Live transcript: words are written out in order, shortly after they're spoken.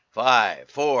5,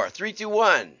 4, 3, 2,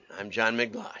 1. I'm John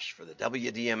Miglosh for the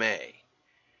WDMA.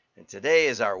 And today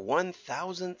is our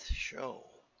 1000th show.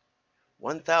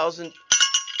 1000th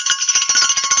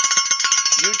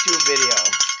YouTube video.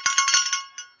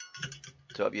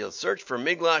 So if you'll search for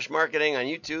Miglosh Marketing on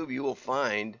YouTube, you will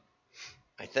find,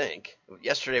 I think,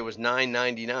 yesterday was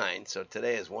 $9.99, so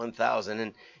today is 1000.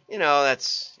 And,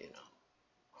 that's,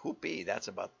 whoopee, that's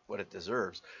about what it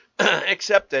deserves.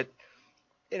 Except that,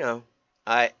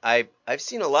 I've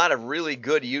seen a lot of really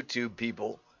good YouTube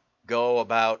people go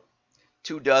about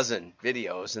 24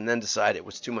 videos and then decide it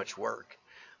was too much work.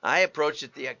 I approached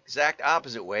it the exact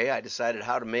opposite way. I decided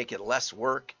how to make it less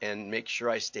work and make sure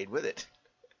I stayed with it.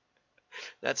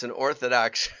 That's an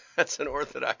orthodox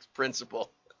principle.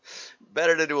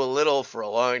 Better to do a little for a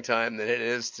long time than it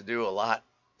is to do a lot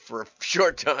for a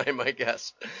short time, I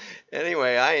guess.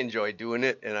 Anyway, I enjoy doing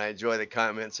it, and I enjoy the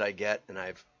comments I get, and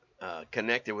I've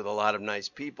connected with a lot of nice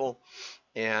people,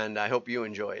 and I hope you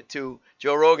enjoy it too.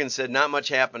 Joe Rogan said not much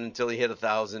happened until he hit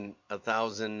 1,000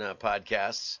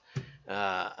 podcasts.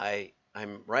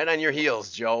 I'm right on your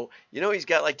heels, Joe. He's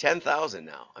got like 10,000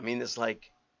 now. I mean, it's like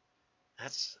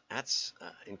that's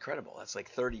incredible. That's like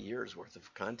 30 years worth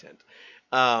of content.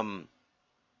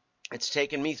 It's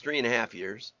taken me 3.5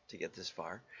 years to get this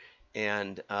far,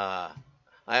 and I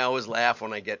always laugh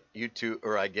when I get YouTube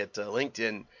or I get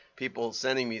LinkedIn people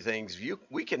sending me things.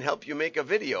 We can help you make a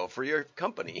video for your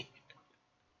company.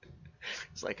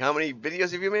 It's like, how many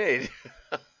videos have you made?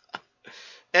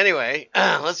 Anyway,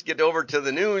 let's get over to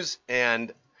the news.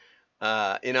 And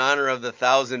in honor of the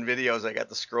 1,000 videos, I got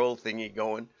the scroll thingy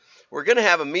going. We're going to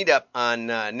have a meetup on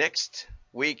next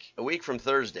week, a week from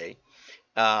Thursday.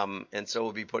 And so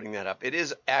we'll be putting that up. It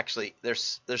is actually,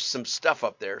 there's some stuff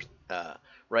up there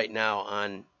right now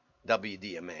on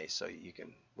WDMA, so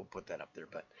we'll put that up there.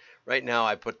 But right now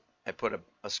I put a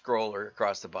scroller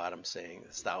across the bottom saying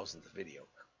the 1,000th video.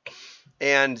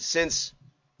 And since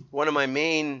one of my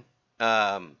main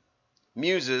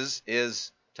muses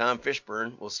is Tom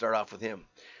Fishburne, we'll start off with him.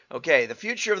 Okay, the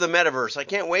future of the metaverse. I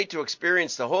can't wait to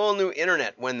experience the whole new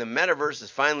internet when the metaverse is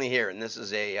finally here. And this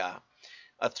is a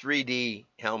 3D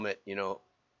helmet, a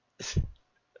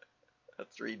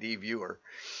 3D viewer.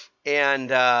 And,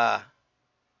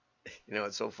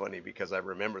 it's so funny because I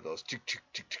remember those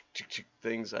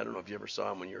things. I don't know if you ever saw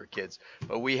them when you were kids,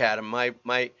 but we had them. My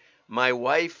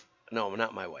wife, no,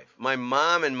 not my wife, my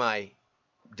mom and my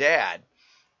dad,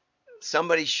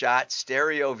 somebody shot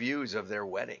stereo views of their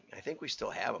wedding. I think we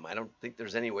still have them. I don't think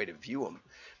there's any way to view them.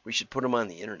 We should put them on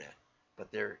the internet,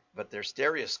 but they're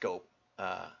stereoscope,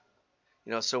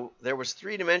 so there was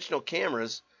 3-dimensional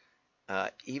cameras,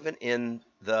 even in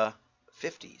the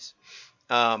 50s.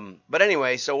 But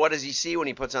anyway, so what does he see when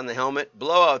he puts on the helmet?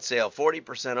 Blowout sale,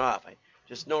 40% off. I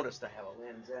just noticed I have a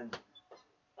Land's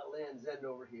End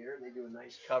over here. They do a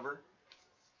nice cover.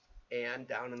 And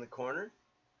down in the corner,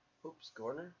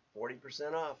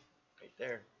 40% off right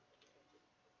there.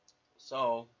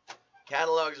 So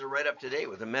catalogs are right up to date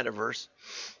with the metaverse.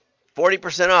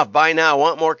 40% off. Buy now.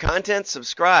 Want more content?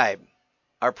 Subscribe.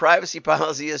 Our privacy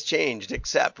policy has changed,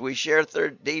 except we share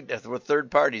data with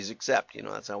third parties, except,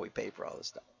 that's how we pay for all this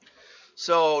stuff.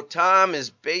 So Tom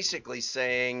is basically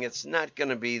saying it's not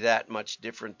going to be that much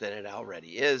different than it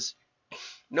already is.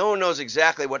 No one knows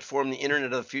exactly what form the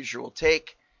internet of the future will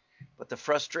take, but the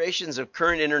frustrations of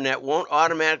current internet won't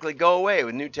automatically go away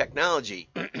with new technology.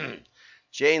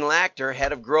 Jane Lachter,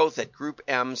 head of growth at Group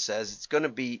M, says it's going to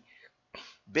be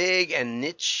big and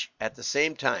niche at the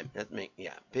same time.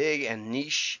 Big and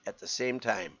niche at the same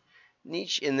time.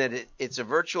 Niche in that it's a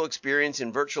virtual experience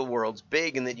in virtual worlds.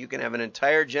 Big in that you can have an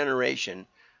entire generation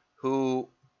who,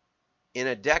 in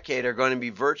a decade, are going to be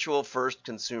virtual first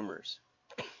consumers.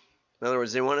 In other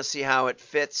words, they want to see how it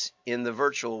fits in the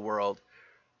virtual world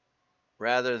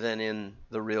rather than in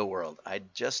the real world. I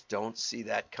just don't see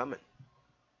that coming.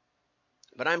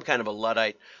 But I'm kind of a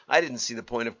Luddite. I didn't see the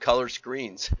point of color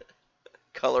screens.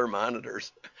 Color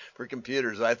monitors for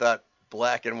computers. I thought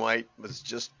black and white was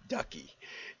just ducky.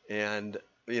 And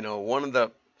one of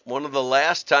the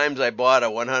last times I bought a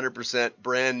 100%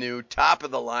 brand new top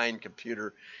of the line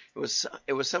computer,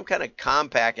 it was some kind of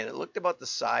compact, and it looked about the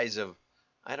size of,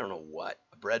 I don't know what,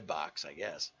 a bread box, I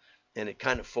guess. And it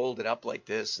kind of folded up like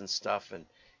this and stuff, and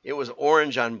it was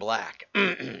orange on black.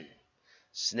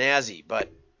 Snazzy, but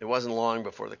it wasn't long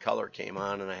before the color came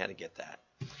on, and I had to get that.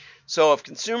 So if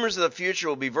consumers of the future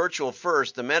will be virtual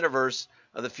first, the metaverse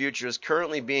of the future is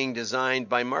currently being designed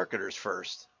by marketers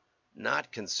first,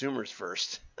 not consumers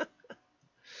first.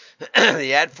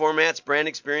 The ad formats, brand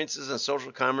experiences, and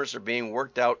social commerce are being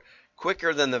worked out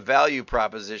quicker than the value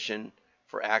proposition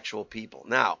for actual people.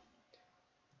 Now,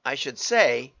 I should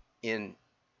say, in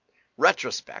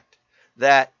retrospect,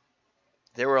 that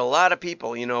there were a lot of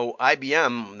people,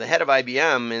 IBM, the head of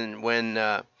IBM, and when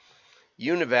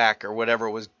Univac or whatever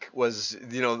was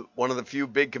one of the few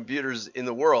big computers in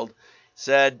the world,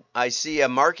 said, I see a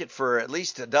market for at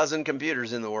least a dozen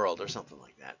computers in the world or something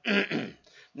like that.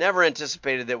 Never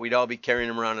anticipated that we'd all be carrying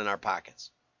them around in our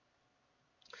pockets.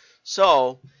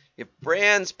 So if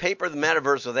brands paper the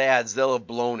metaverse with ads, they'll have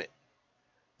blown it.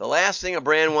 The last thing a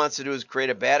brand wants to do is create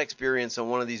a bad experience on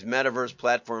one of these metaverse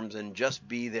platforms and just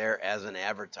be there as an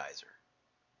advertiser.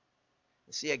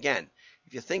 See, again,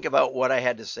 if you think about what I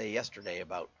had to say yesterday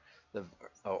about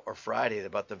or Friday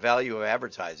about the value of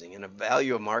advertising and the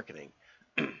value of marketing,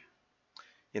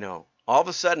 all of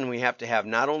a sudden we have to have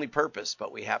not only purpose,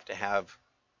 but we have to have,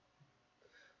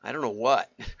 I don't know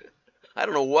what. I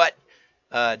don't know what,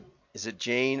 is it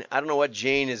Jane? I don't know what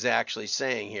Jane is actually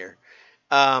saying here.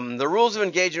 The rules of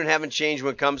engagement haven't changed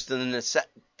when it comes to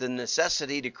the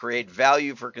necessity to create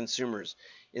value for consumers.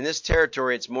 In this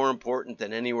territory, it's more important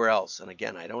than anywhere else. And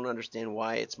again, I don't understand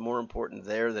why it's more important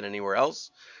there than anywhere else.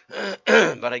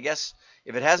 But I guess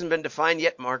if it hasn't been defined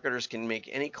yet, marketers can make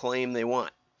any claim they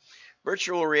want.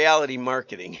 Virtual reality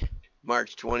marketing,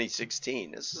 March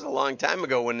 2016. This is a long time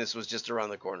ago when this was just around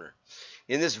the corner.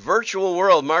 In this virtual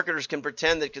world, marketers can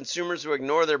pretend that consumers who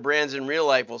ignore their brands in real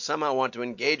life will somehow want to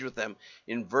engage with them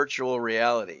in virtual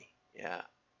reality. Yeah,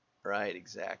 right,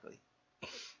 exactly.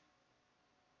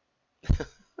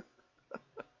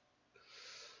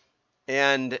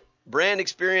 And brand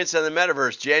experience on the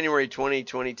metaverse, January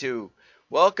 2022.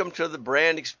 Welcome to the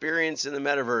brand experience in the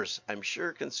metaverse. I'm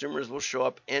sure consumers will show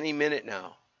up any minute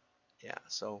now. Yeah,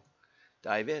 so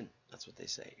dive in. That's what they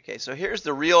say. Okay, so here's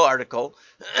the real article,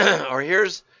 or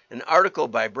here's an article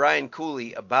by Brian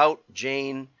Cooley about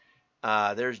Jane.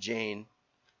 There's Jane.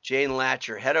 Jane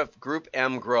Latcher, head of Group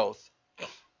M Growth.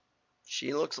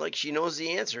 She looks like she knows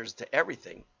the answers to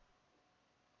everything.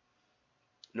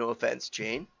 No offense,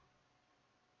 Jane.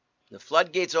 The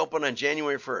floodgates opened on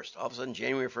January 1st. All of a sudden,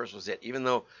 January 1st was it, even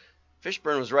though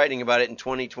Fishburne was writing about it in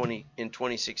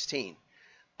 2016.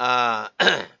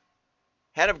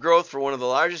 Head of growth for one of the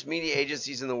largest media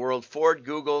agencies in the world, Ford,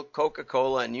 Google,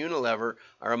 Coca-Cola, and Unilever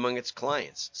are among its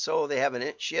clients. So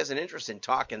she has an interest in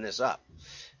talking this up.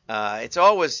 It's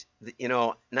always,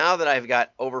 now that I've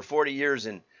got over 40 years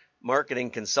in marketing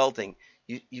consulting,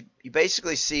 you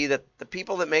basically see that the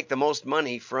people that make the most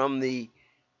money from the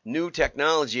new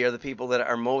technology are the people that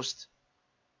are most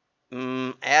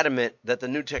adamant that the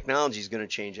new technology is going to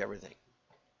change everything.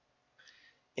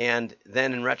 And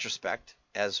then in retrospect,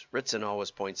 as Ritson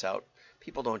always points out,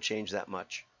 people don't change that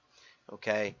much.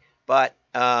 Okay? But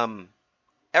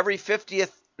every fifth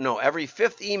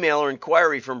email or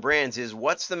inquiry from brands is,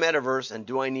 what's the metaverse and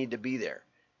do I need to be there?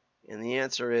 And the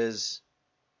answer is,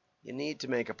 you need to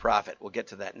make a profit. We'll get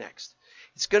to that next.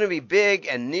 It's going to be big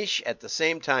and niche at the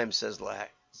same time, says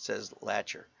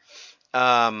Latcher.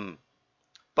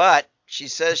 But she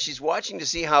says she's watching to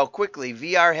see how quickly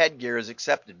VR headgear is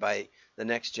accepted by the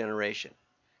next generation.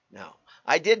 Now,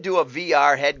 I did do a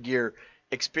VR headgear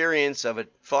experience of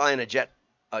flying a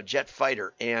jet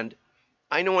fighter, and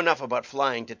I know enough about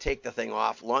flying to take the thing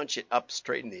off, launch it up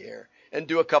straight in the air, and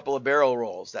do a couple of barrel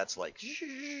rolls. That's like,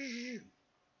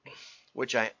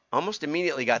 which I almost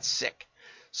immediately got sick.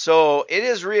 So it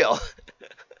is real,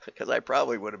 because I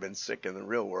probably would have been sick in the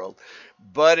real world,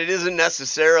 but it isn't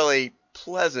necessarily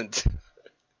pleasant.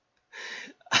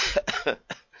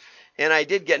 And I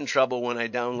did get in trouble when I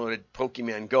downloaded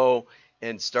Pokemon Go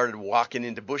and started walking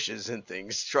into bushes and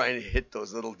things, trying to hit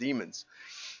those little demons.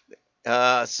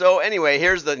 So anyway,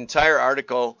 here's the entire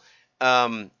article.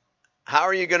 How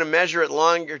are you going to measure it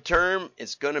longer term?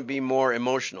 It's going to be more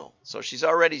emotional. So she's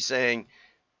already saying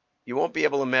you won't be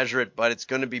able to measure it, but it's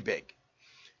going to be big.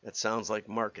 That sounds like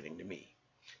marketing to me.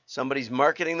 Somebody's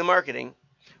marketing the marketing.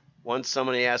 Once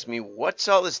somebody asked me, what's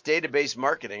all this database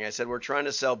marketing? I said, we're trying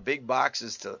to sell big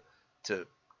boxes to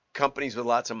companies with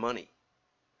lots of money.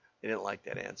 They didn't like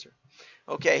that answer.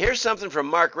 Okay, here's something from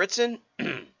Mark Ritson.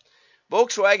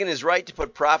 Volkswagen is right to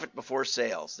put profit before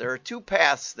sales. There are two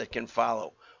paths that can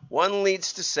follow. One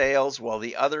leads to sales while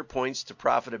the other points to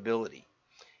profitability.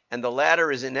 And the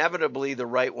latter is inevitably the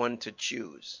right one to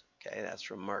choose. Okay, that's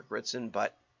from Mark Ritson.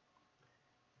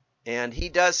 And he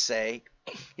does say,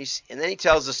 and then he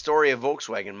tells the story of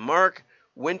Volkswagen. Mark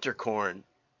Winterkorn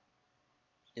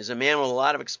is a man with a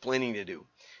lot of explaining to do.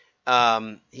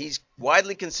 He's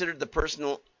widely considered the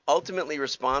person ultimately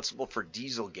responsible for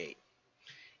Dieselgate.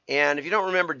 And if you don't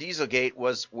remember, Dieselgate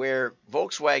was where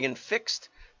Volkswagen fixed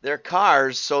their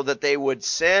cars so that they would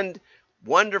send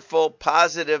wonderful,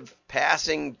 positive,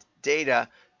 passing data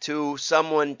to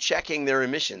someone checking their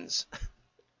emissions.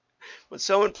 When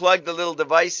someone plugged the little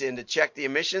device in to check the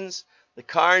emissions, the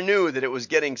car knew that it was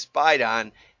getting spied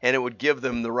on, and it would give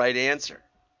them the right answer,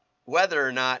 whether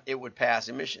or not it would pass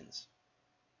emissions.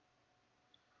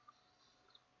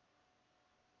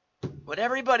 What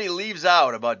everybody leaves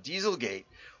out about Dieselgate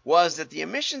was that the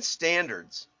emission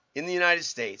standards in the United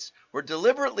States were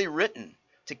deliberately written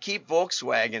to keep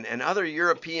Volkswagen and other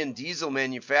European diesel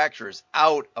manufacturers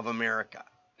out of America.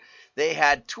 They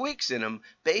had tweaks in them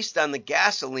based on the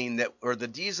gasoline or the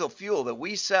diesel fuel that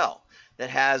we sell that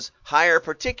has higher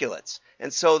particulates.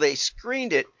 And so they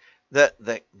screened it.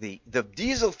 The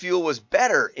diesel fuel was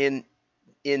better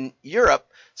in Europe,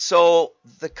 so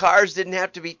the cars didn't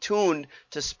have to be tuned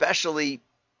to specially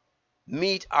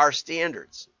meet our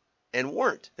standards, and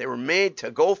weren't. They were made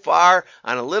to go far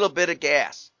on a little bit of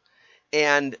gas.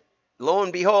 And lo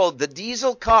and behold, the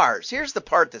diesel cars, here's the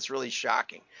part that's really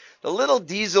shocking. The little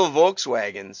diesel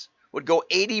Volkswagens would go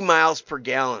 80 miles per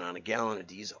gallon on a gallon of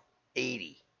diesel.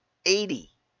 80.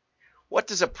 What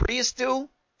does a Prius do?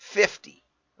 50.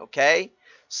 Okay?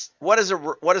 What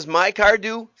does my car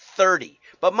do? 30.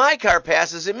 But my car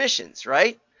passes emissions,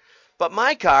 right? But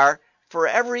my car, for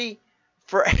every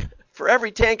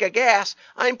tank of gas,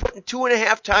 I'm putting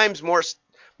 2.5 times more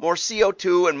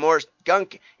CO2 and more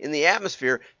gunk in the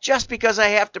atmosphere just because I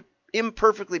have to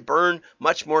imperfectly burn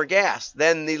much more gas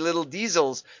than the little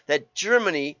diesels that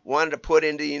Germany wanted to put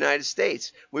into the United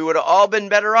States. We would have all been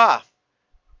better off.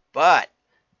 But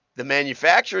the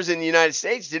manufacturers in the United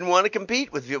States didn't want to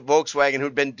compete with Volkswagen,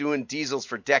 who'd been doing diesels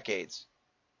for decades.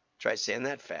 Try saying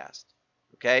that fast.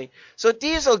 Okay? So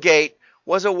Dieselgate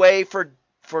was a way for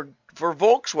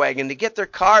Volkswagen to get their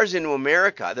cars into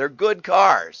America. They're good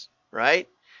cars, right?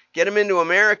 Get them into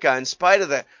America in spite of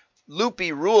the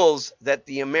loopy rules that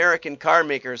the American car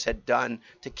makers had done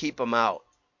to keep them out.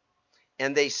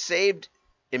 And they saved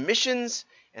emissions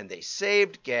and they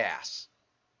saved gas.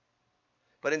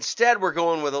 But instead, we're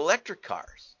going with electric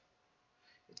cars.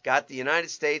 It's got the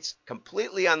United States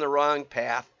completely on the wrong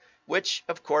path, which,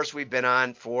 of course, we've been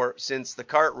on since the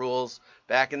CART rules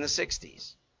back in the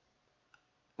 60s.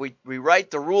 We write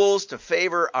the rules to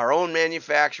favor our own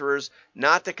manufacturers,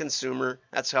 not the consumer.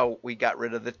 That's how we got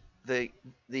rid of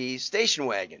the station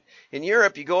wagon. In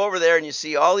Europe, you go over there and you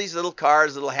see all these little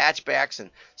cars, little hatchbacks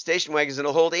and station wagons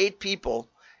that'll hold 8 people,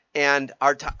 and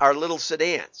our little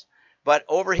sedans. But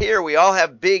over here, we all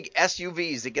have big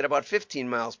SUVs that get about 15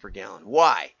 miles per gallon.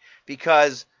 Why?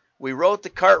 Because we wrote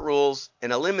the CART rules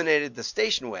and eliminated the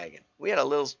station wagon. We had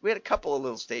a couple of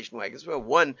little station wagons. We had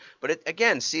one, but it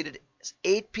again seated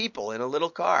 8 people in a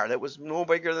little car that was no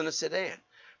bigger than a sedan.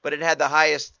 But it had the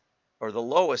highest or the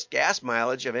lowest gas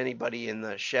mileage of anybody in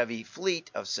the Chevy fleet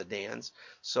of sedans.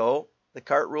 So the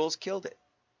CART rules killed it.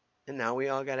 And now we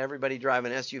all got everybody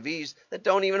driving SUVs that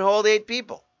don't even hold 8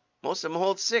 people. Most of them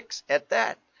hold 6 at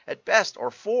best, or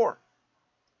 4.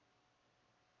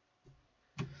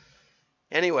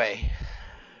 Anyway,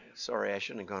 sorry, I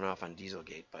shouldn't have gone off on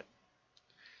Dieselgate, but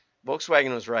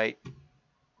Volkswagen was right,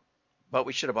 but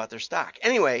we should have bought their stock.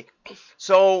 Anyway,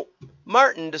 so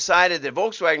Martin decided that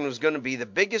Volkswagen was going to be the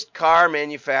biggest car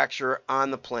manufacturer on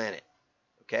the planet.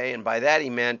 Okay, and by that he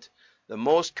meant the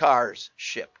most cars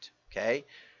shipped. Okay,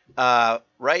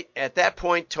 right at that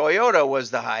point, Toyota was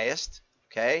the highest.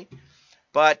 Okay,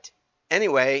 but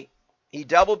anyway, he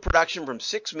doubled production from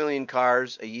 6 million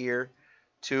cars a year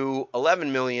to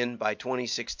 11 million by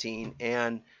 2016,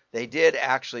 and they did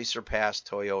actually surpass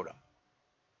Toyota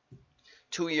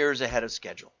 2 years ahead of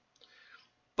schedule.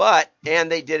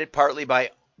 And they did it partly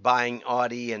by buying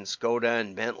Audi and Skoda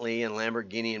and Bentley and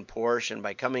Lamborghini and Porsche, and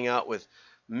by coming out with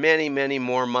many, many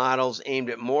more models aimed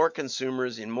at more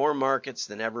consumers in more markets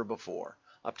than ever before,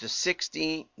 up to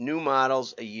 60 new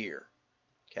models a year.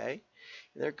 Okay?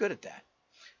 They're good at that.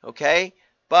 Okay?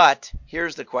 But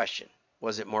here's the question.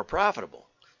 Was it more profitable?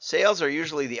 Sales are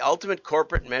usually the ultimate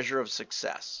corporate measure of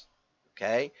success.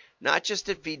 Okay? Not just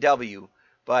at VW,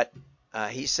 but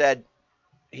he said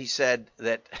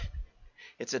that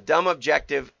it's a dumb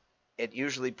objective. It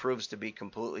usually proves to be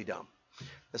completely dumb.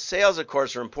 The sales, of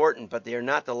course, are important, but they are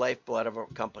not the lifeblood of a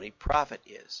company. Profit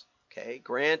is. Okay?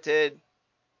 Granted,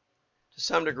 to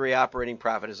some degree, operating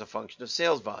profit is a function of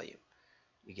sales volume.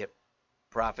 You get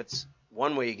profits.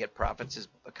 One way you get profits is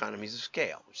economies of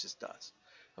scale, which this does.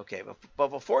 Okay, but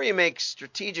before you make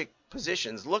strategic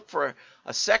positions, look for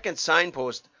a second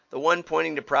signpost, the one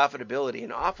pointing to profitability,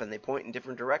 and often they point in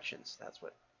different directions.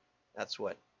 That's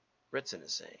what Ritson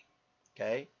is saying.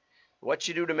 Okay, what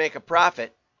you do to make a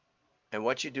profit and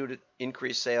what you do to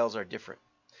increase sales are different.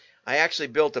 I actually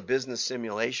built a business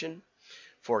simulation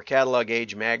for Catalog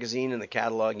Age magazine and the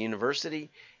Catalog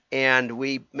University, And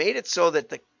we made it so that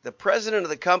the president of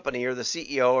the company or the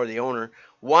CEO or the owner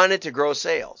wanted to grow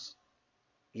sales.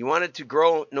 He wanted to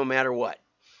grow no matter what.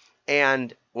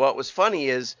 And what was funny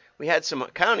is we had some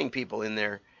accounting people in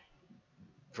there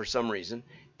for some reason.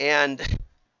 And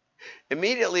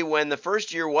immediately when the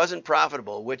first year wasn't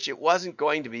profitable, which it wasn't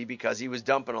going to be because he was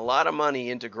dumping a lot of money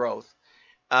into growth,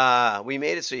 we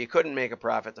made it so you couldn't make a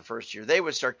profit the first year. They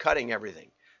would start cutting everything.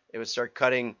 They would start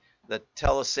cutting the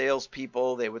telesales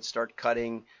people. They would start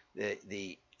cutting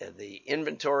the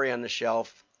inventory on the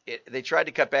shelf. They tried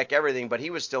to cut back everything, but he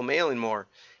was still mailing more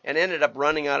and ended up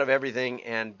running out of everything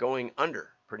and going under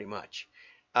pretty much.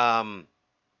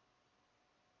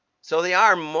 So they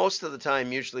are most of the time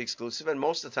mutually exclusive, and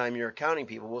most of the time your accounting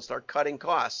people will start cutting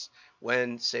costs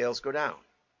when sales go down.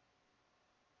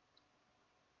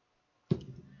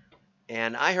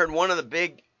 And I heard one of the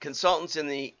big consultants in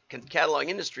the catalog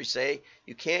industry say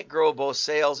you can't grow both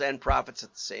sales and profits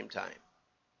at the same time,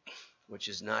 which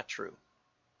is not true.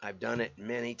 I've done it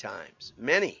many times,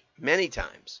 many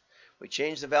times. We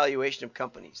change the valuation of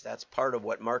companies. That's part of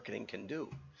what marketing can do.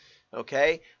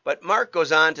 Okay? But Mark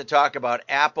goes on to talk about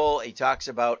Apple. He talks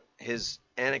about his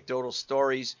anecdotal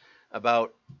stories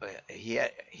about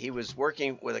he was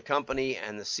working with a company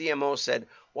and the CMO said,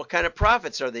 what kind of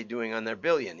profits are they doing on their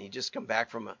billion? He just come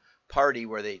back from a party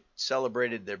where they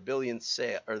celebrated their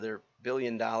their $1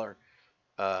 billion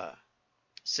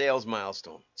sales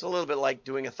milestone. It's a little bit like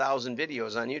doing 1,000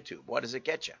 videos on YouTube. What does it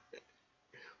get you?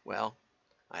 Well,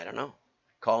 I don't know.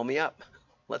 Call me up.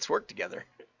 Let's work together.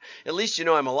 At least you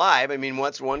know I'm alive. I mean,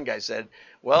 once one guy said,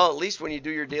 well, at least when you do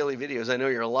your daily videos, I know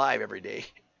you're alive every day.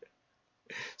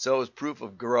 So it was proof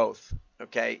of growth.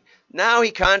 Okay. Now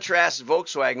he contrasts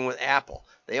Volkswagen with Apple.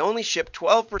 They only ship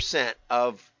 12%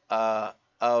 of the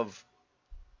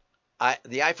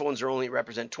iPhones only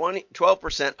represent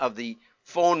 12% of the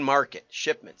phone market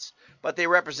shipments, but they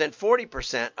represent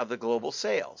 40% of the global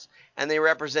sales, and they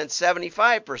represent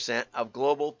 75% of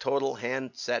global total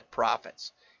handset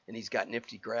profits. And he's got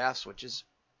nifty graphs, which is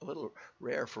a little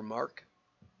rare for Mark.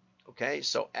 Okay,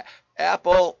 so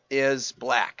Apple is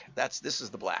black. This is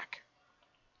the black.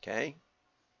 Okay,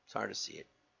 it's hard to see it.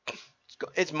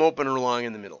 It's moping along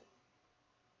in the middle.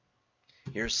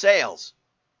 Here's sales.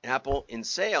 Apple in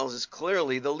sales is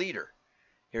clearly the leader.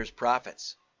 Here's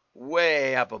profits,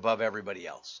 way up above everybody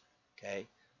else. Okay,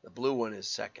 the blue one is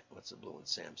second. What's the blue one?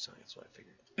 Samsung. That's what I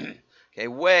figured. Okay,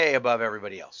 way above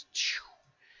everybody else.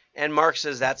 And Mark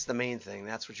says that's the main thing.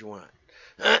 That's what you want.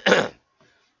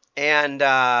 And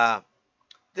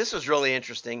this was really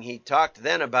interesting. He talked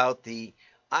then about the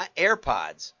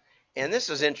AirPods, and this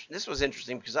was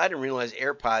interesting because I didn't realize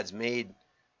AirPods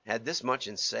had this much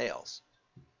in sales.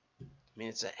 I mean,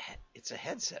 it's a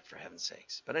headset for heaven's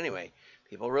sakes. But anyway,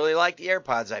 people really like the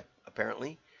AirPods.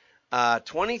 Apparently,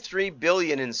 23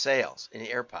 billion in sales in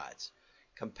AirPods,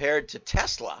 compared to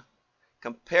Tesla,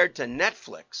 compared to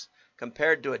Netflix,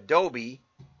 compared to Adobe,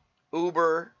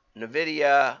 Uber,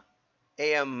 Nvidia,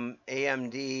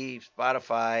 AMD,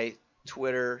 Spotify,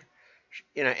 Twitter,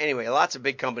 anyway, lots of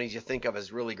big companies you think of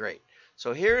as really great.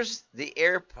 So here's the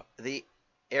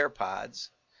AirPods.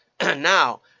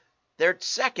 Now, they're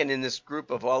second in this group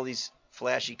of all these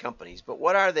flashy companies, but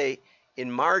what are they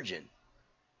in margin?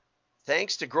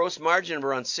 Thanks to gross margin of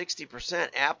around 60%,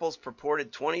 Apple's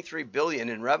purported 23 billion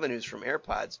in revenues from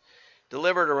AirPods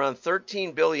delivered around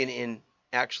 13 billion in,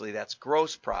 actually that's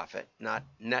gross profit, not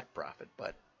net profit,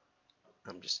 but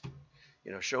I'm just,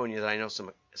 showing you that I know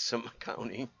some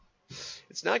accounting.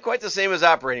 It's not quite the same as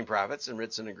operating profits, and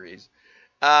Ritson agrees.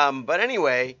 But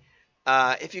anyway,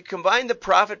 if you combine the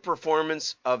profit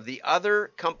performance of the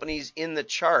other companies in the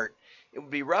chart, it would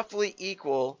be roughly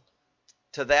equal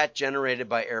to that generated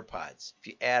by AirPods, if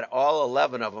you add all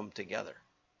 11 of them together.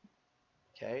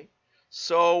 Okay?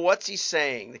 So what's he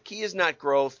saying? The key is not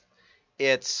growth.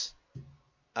 It's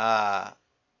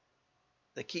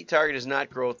the key target is not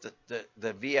growth. The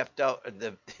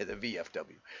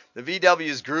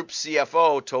VW's group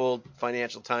CFO told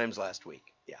Financial Times last week.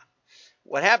 Yeah.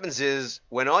 What happens is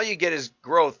when all you get is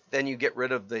growth, then you get a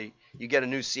new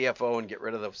CFO and get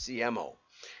rid of the CMO.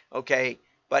 Okay.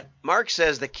 But Mark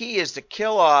says the key is to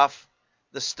kill off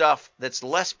the stuff that's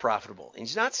less profitable. And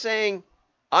he's not saying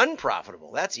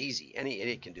unprofitable. That's easy. Any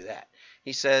idiot can do that.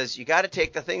 He says you got to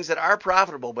take the things that are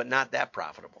profitable but not that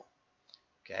profitable.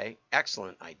 Okay,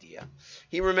 excellent idea.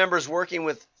 He remembers working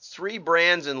with 3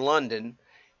 brands in London,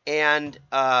 and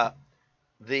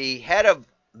the head of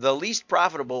the least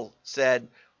profitable said,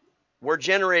 we're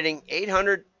generating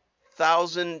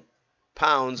 800,000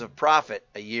 pounds of profit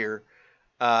a year,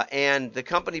 and the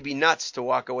company be nuts to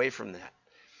walk away from that.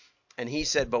 And he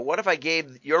said, but what if I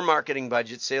gave your marketing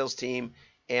budget, sales team,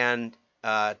 and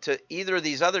to either of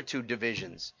these other two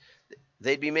divisions?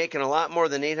 They'd be making a lot more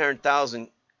than 800,000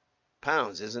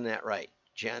 pounds. Isn't that right,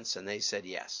 gents? And they said,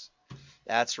 yes.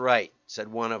 That's right, said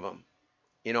one of them,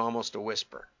 almost a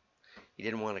whisper. He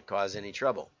didn't want to cause any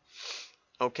trouble.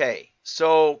 Okay,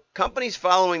 so companies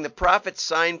following the profit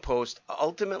signpost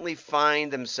ultimately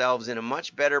find themselves in a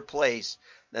much better place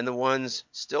than the ones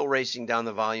still racing down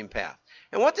the volume path.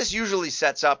 And what this usually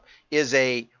sets up is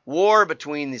a war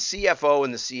between the CFO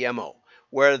and the CMO,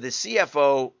 where the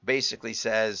CFO basically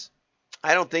says,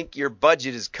 I don't think your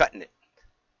budget is cutting it,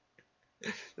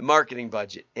 the marketing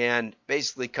budget, and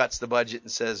basically cuts the budget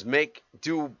and says,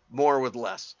 do more with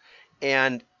less,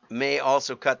 and may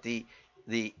also cut the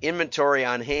inventory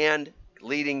on hand,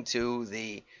 leading to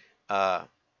the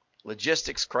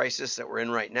logistics crisis that we're in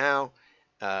right now,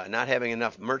 not having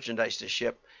enough merchandise to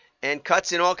ship, and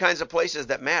cuts in all kinds of places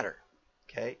that matter.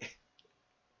 Okay?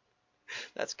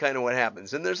 That's kind of what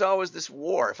happens. And there's always this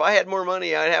war. If I had more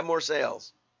money, I'd have more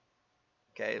sales.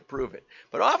 Okay, prove it.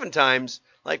 But oftentimes,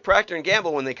 like Procter &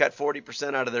 Gamble, when they cut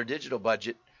 40% out of their digital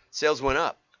budget, sales went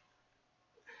up.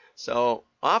 So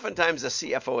oftentimes the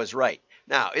CFO is right.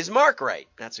 Now, is Mark right?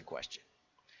 That's a question.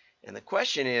 And the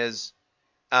question is,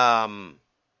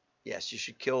 yes,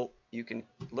 you can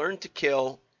learn to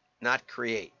kill, not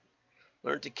create.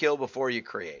 Learn to kill before you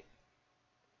create.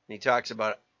 And he talks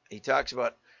about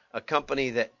a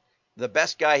company that the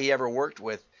best guy he ever worked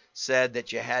with said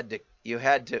that you had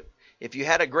to if you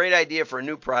had a great idea for a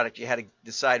new product, you had to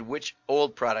decide which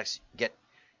old products get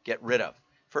rid of.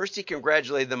 First, he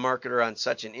congratulated the marketer on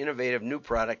such an innovative new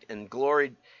product and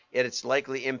gloried at its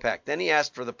likely impact. Then he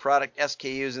asked for the product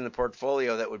SKUs in the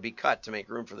portfolio that would be cut to make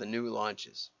room for the new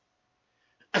launches.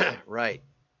 Right.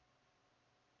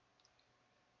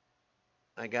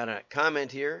 I got a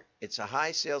comment here. It's a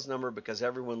high sales number because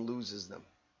everyone loses them.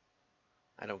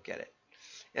 I don't get it.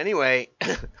 Anyway,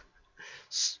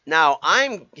 now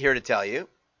I'm here to tell you,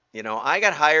 I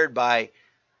got hired by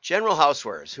General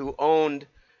Housewares, who owned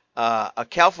a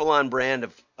Calphalon brand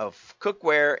of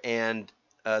cookware, and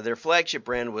their flagship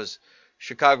brand was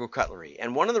Chicago Cutlery.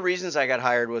 And one of the reasons I got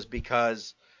hired was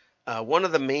because one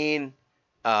of the main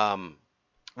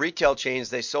retail chains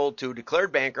they sold to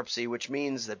declared bankruptcy, which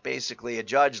means that basically a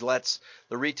judge lets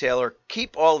the retailer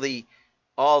keep all the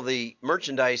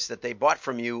merchandise that they bought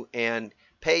from you and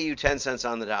pay you 10 cents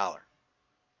on the dollar.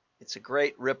 It's a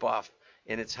great ripoff,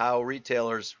 and it's how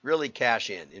retailers really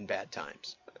cash in bad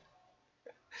times.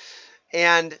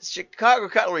 And Chicago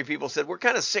Cutlery people said, we're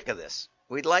kind of sick of this.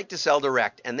 We'd like to sell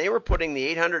direct. And they were putting the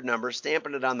 800 number,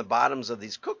 stamping it on the bottoms of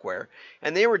these cookware,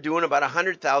 and they were doing about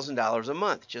 $100,000 a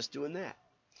month just doing that,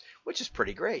 which is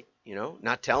pretty great.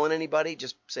 Not telling anybody,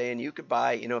 just saying you could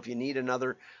buy, if you need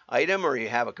another item or you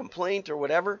have a complaint or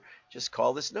whatever, just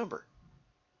call this number.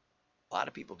 A lot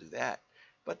of people do that.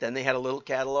 But then they had a little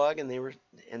catalog, and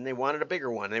they wanted a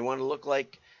bigger one. They wanted to look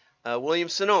like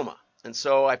Williams-Sonoma. And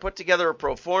so I put together a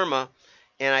pro forma,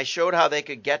 and I showed how they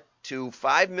could get to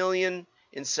 $5 million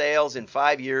in sales in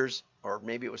 5 years, or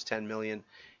maybe it was $10 million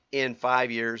in 5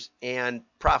 years, and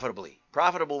profitable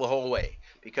the whole way,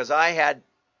 because I had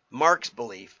Mark's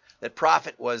belief that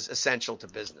profit was essential to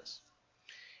business.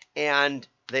 And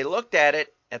they looked at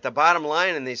it at the bottom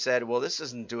line, and they said, well, this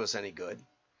doesn't do us any good.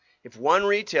 If one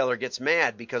retailer gets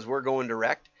mad because we're going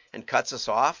direct and cuts us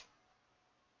off,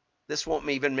 this won't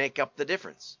even make up the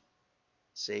difference.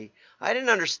 See, I didn't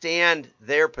understand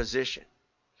their position.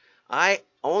 I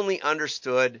only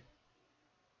understood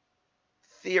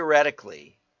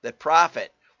theoretically that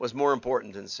profit was more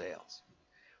important than sales.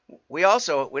 We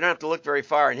don't have to look very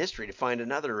far in history to find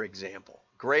another example,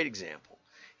 great example.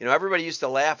 Everybody used to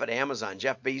laugh at Amazon.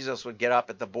 Jeff Bezos would get up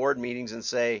at the board meetings and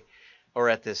say, or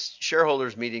at the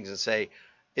shareholders meetings and say,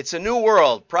 it's a new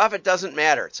world. Profit doesn't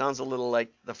matter. It sounds a little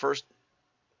like the first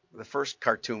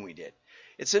cartoon we did.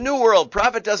 It's a new world.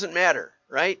 Profit doesn't matter,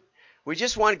 right? We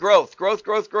just want growth. We're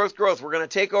going to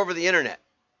take over the internet.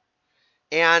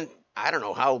 And I don't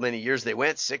know how many years they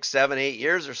went, 6, 7, 8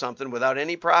 years or something, without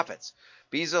any profits.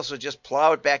 Bezos would just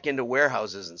plow it back into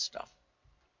warehouses and stuff.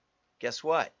 Guess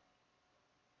what?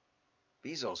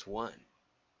 Bezos won.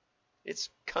 It's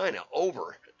kind of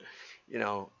over.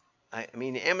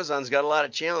 Amazon's got a lot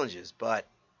of challenges, but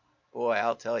boy,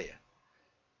 I'll tell you,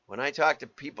 when I talk to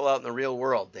people out in the real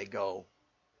world, they go,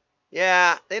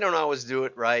 yeah, they don't always do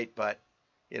it right, but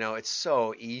it's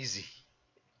so easy.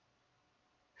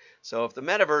 So if the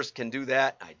metaverse can do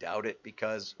that, I doubt it,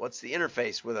 because what's the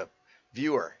interface with a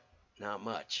viewer? Not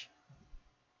much.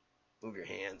 Move your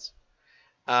hands.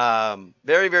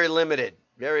 Very, very limited.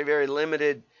 Very, very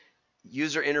limited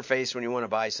user interface when you want to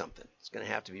buy something. It's going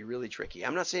to have to be really tricky.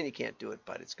 I'm not saying you can't do it,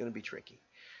 but it's going to be tricky.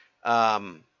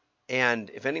 And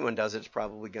if anyone does it, it's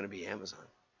probably going to be Amazon,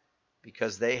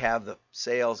 because they have the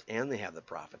sales and they have the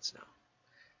profits now,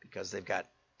 because they've got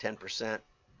 10%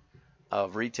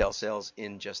 of retail sales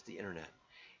in just the internet.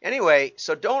 Anyway,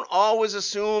 so don't always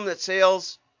assume that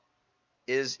sales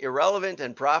is irrelevant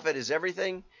and profit is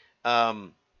everything.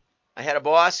 I had a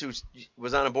boss who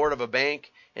was on a board of a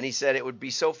bank, and he said it would be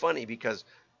so funny because,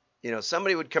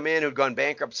 somebody would come in who'd gone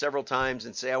bankrupt several times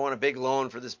and say, I want a big loan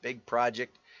for this big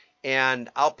project, and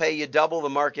I'll pay you double the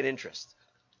market interest.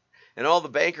 And all the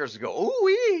bankers would go,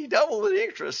 ooh, double the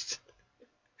interest.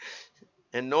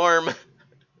 And Norm,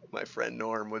 my friend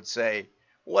Norm, would say,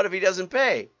 what if he doesn't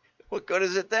pay? What good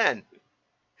is it then?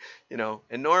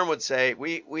 And Norm would say,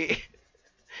 we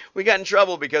got in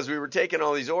trouble because we were taking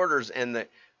all these orders, and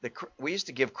we used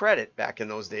to give credit back in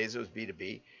those days. It was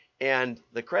B2B, and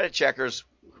the credit checkers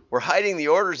were hiding the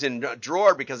orders in a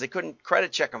drawer because they couldn't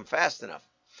credit check them fast enough.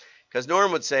 Because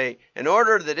Norm would say, an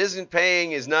order that isn't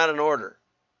paying is not an order.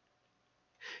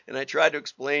 And I tried to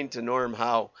explain to Norm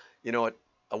how, a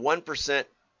 1%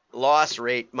 loss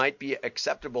rate might be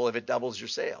acceptable if it doubles your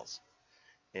sales.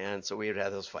 And so we would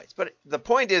have those fights. But the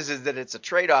point is that it's a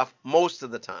trade-off most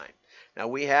of the time. Now,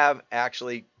 we have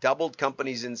actually doubled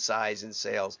companies in size and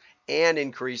sales and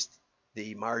increased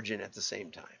the margin at the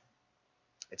same time.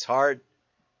 It's hard.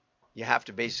 You have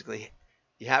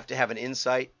to have an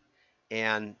insight,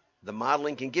 and the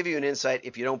modeling can give you an insight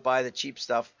if you don't buy the cheap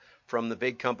stuff from the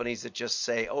big companies that just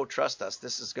say, oh, trust us,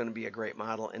 this is going to be a great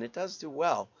model, and it does do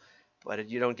well, but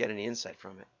you don't get any insight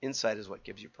from it. Insight is what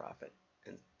gives you profit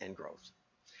and growth.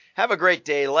 Have a great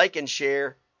day. Like and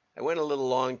share. I went a little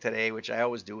long today, which I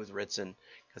always do with Ritson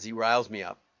because he riles me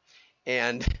up.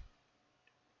 And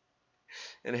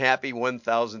happy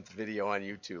 1,000th video on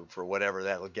YouTube for whatever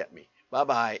that'll get me.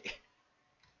 Bye-bye.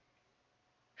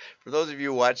 For those of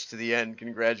you who watched to the end,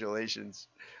 congratulations.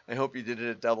 I hope you did it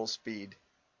at double speed.